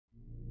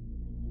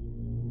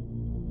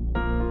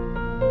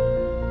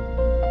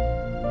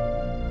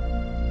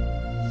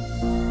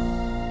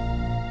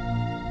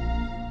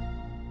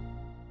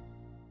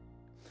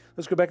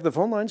Let's go back to the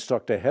phone lines,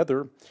 talk to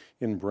Heather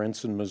in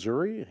Branson,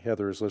 Missouri.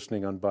 Heather is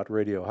listening on Bot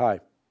Radio. Hi.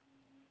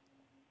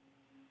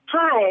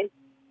 Hi.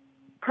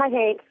 Hi,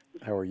 Hank.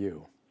 How are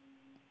you?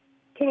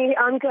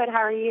 I'm good.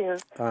 How are you?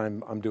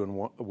 I'm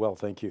doing well,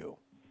 thank you.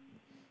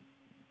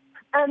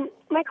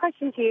 My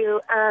question to you,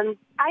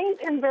 I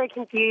am very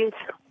confused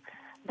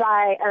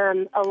by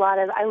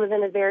I live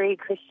in a very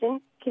Christian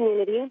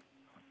community,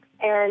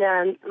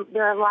 and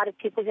there are a lot of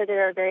people here that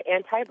are very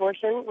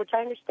anti-abortion, which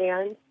I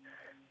understand,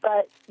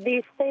 but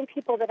these same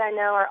people that I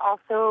know are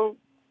also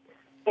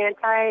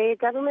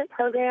anti-government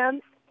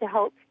programs to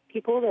help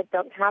people that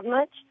don't have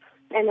much,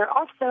 and they're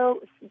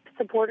also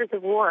supporters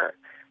of war.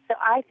 So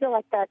I feel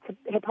like that's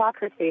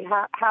hypocrisy.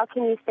 How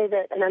can you say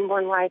that an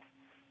unborn life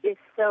is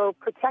so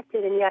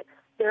protected, and yet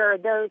there are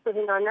those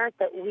living on Earth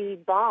that we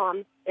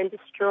bomb and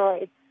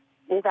destroy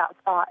without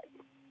thought?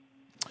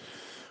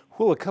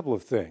 Well, a couple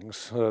of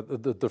things.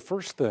 The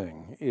first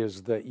thing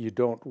is that you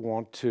don't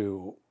want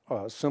to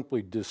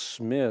simply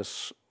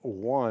dismiss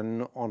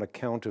one on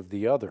account of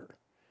the other.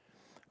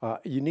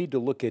 You need to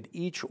look at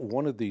each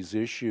one of these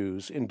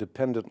issues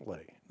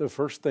independently. The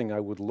first thing I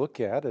would look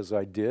at, as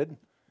I did,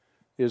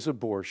 is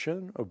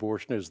abortion.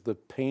 Abortion is the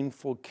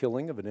painful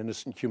killing of an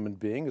innocent human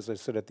being, as I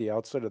said at the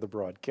outset of the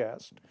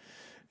broadcast.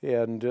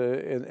 And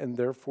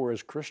therefore,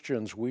 as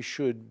Christians, we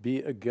should be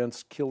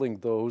against killing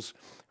those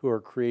who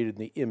are created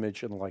in the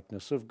image and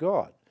likeness of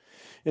God.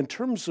 In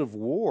terms of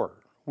war,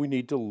 we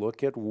need to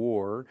look at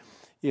war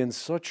in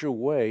such a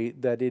way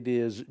that it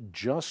is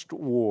just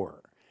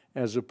war,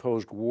 as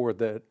opposed to war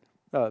that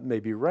may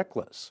be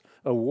reckless.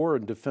 A war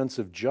in defense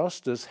of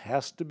justice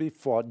has to be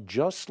fought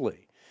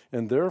justly,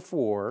 and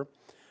therefore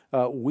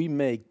we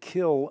may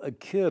kill a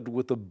kid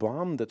with a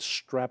bomb that's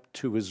strapped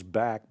to his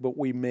back, but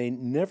we may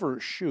never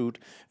shoot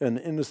an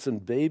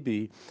innocent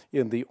baby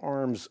in the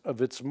arms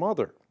of its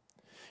mother.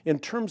 In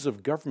terms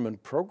of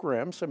government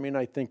programs,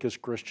 I think as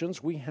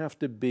Christians, we have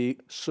to be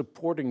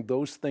supporting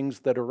those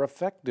things that are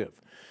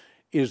effective.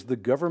 Is the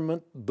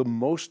government the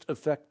most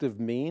effective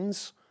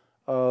means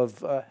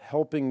of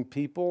helping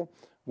people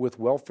with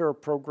welfare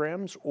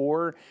programs,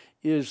 or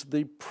is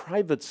the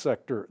private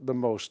sector the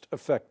most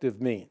effective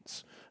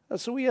means?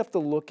 So we have to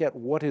look at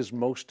what is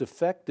most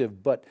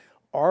effective, but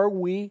are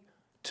we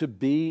to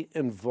be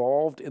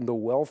involved in the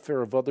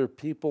welfare of other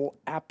people?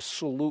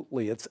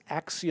 Absolutely. It's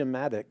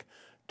axiomatic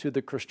to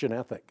the Christian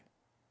ethic.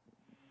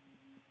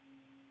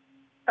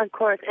 Of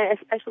course, and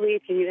especially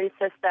if you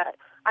insist that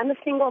I'm a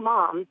single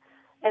mom,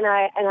 and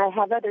I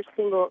have other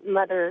single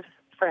mother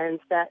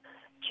friends that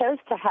chose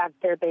to have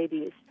their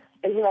babies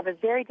and who have a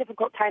very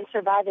difficult time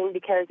surviving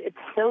because it's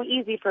so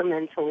easy for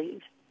men to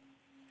leave.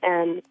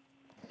 And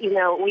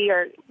we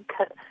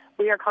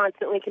are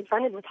constantly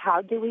confronted with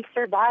how do we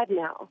survive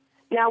now?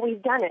 Now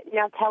we've done it.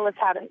 Now tell us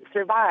how to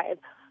survive.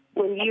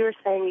 When you're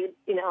saying,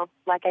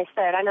 like I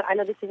said, I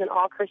know this isn't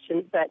all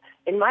Christians, but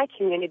in my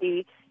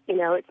community,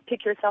 it's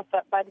pick yourself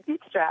up by the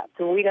bootstraps,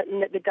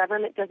 and the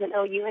government doesn't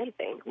owe you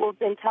anything. Well,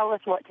 then tell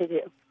us what to do,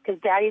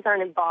 because daddies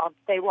aren't involved.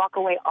 They walk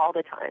away all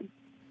the time.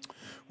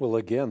 Well,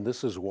 again,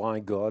 this is why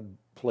God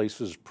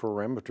places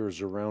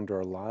parameters around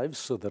our lives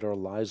so that our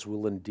lives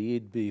will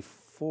indeed be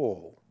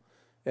full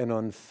and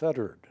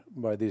unfettered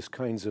by these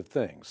kinds of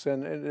things.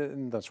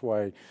 And that's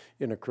why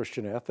in a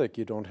Christian ethic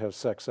you don't have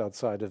sex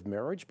outside of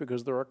marriage,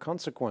 because there are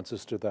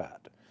consequences to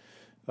that.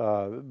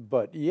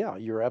 But yeah,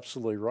 you're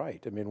absolutely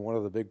right. One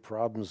of the big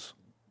problems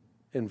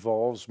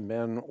involves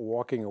men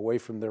walking away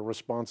from their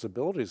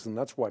responsibilities, and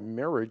that's why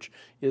marriage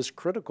is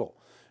critical.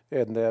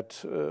 And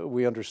that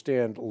we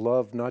understand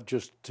love not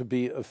just to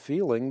be a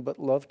feeling, but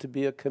love to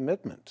be a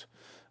commitment.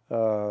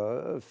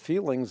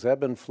 Feelings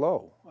ebb and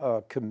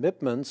flow.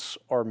 Commitments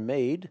are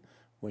made.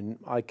 When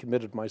I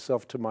committed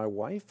myself to my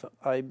wife,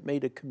 I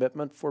made a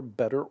commitment for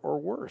better or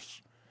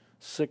worse,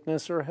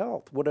 sickness or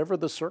health. Whatever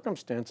the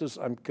circumstances,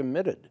 I'm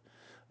committed.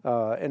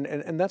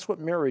 And that's what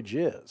marriage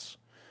is.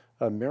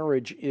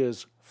 Marriage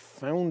is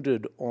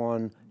founded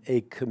on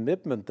a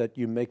commitment that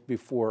you make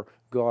before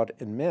God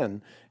and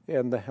men.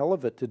 And the hell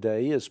of it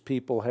today is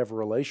people have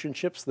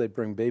relationships, they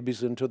bring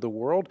babies into the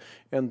world,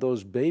 and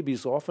those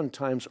babies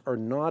oftentimes are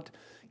not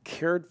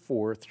cared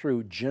for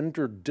through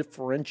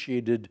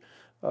gender-differentiated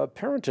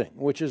parenting,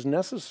 which is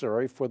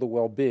necessary for the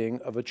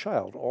well-being of a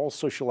child. All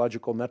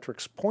sociological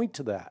metrics point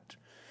to that.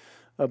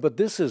 But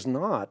this is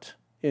not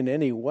in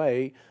any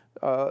way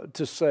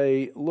to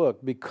say,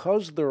 look,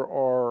 because there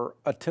are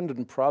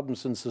attendant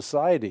problems in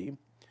society,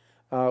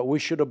 we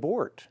should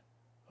abort.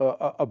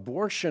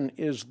 Abortion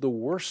is the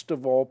worst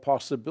of all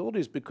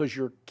possibilities because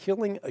you're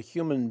killing a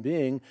human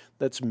being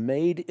that's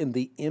made in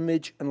the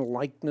image and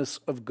likeness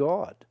of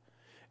God.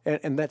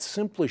 And that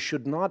simply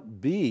should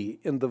not be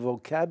in the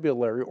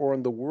vocabulary or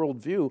in the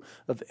worldview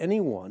of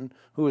anyone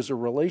who has a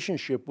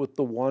relationship with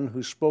the one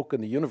who spoke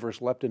and the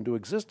universe leapt into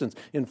existence.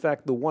 In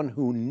fact, the one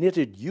who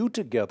knitted you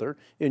together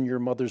in your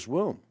mother's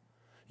womb.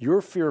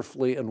 You're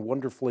fearfully and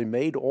wonderfully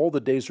made. All the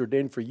days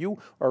ordained for you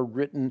are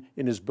written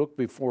in his book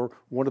before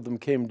one of them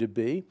came to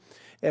be.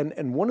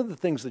 And one of the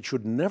things that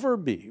should never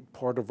be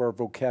part of our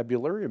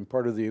vocabulary and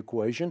part of the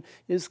equation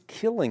is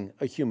killing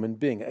a human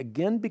being.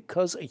 Again,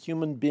 because a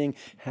human being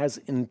has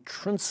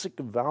intrinsic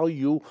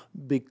value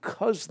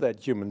because that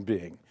human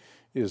being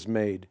is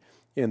made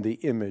in the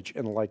image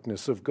and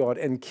likeness of God.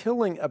 And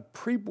killing a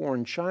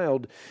preborn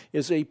child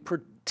is a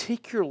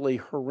particularly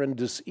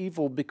horrendous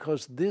evil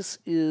because this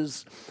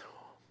is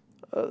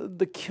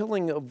the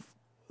killing of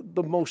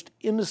the most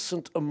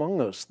innocent among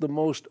us, the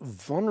most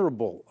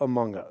vulnerable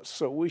among us.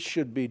 So we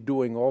should be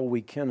doing all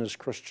we can as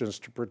Christians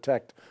to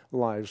protect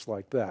lives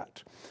like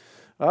that.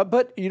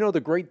 But, you know,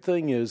 the great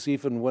thing is,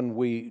 even when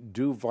we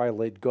do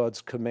violate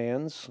God's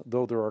commands,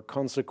 though there are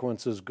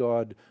consequences,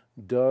 God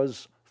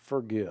does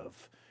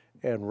forgive.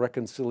 And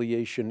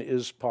reconciliation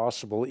is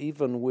possible,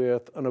 even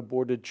with an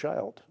aborted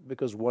child,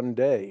 because one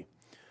day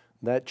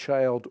that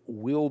child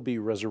will be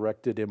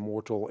resurrected,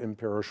 immortal,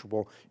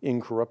 imperishable,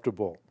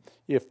 incorruptible.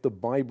 If the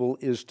Bible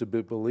is to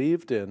be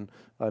believed in,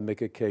 I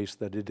make a case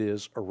that it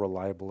is a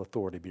reliable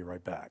authority. Be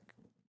right back.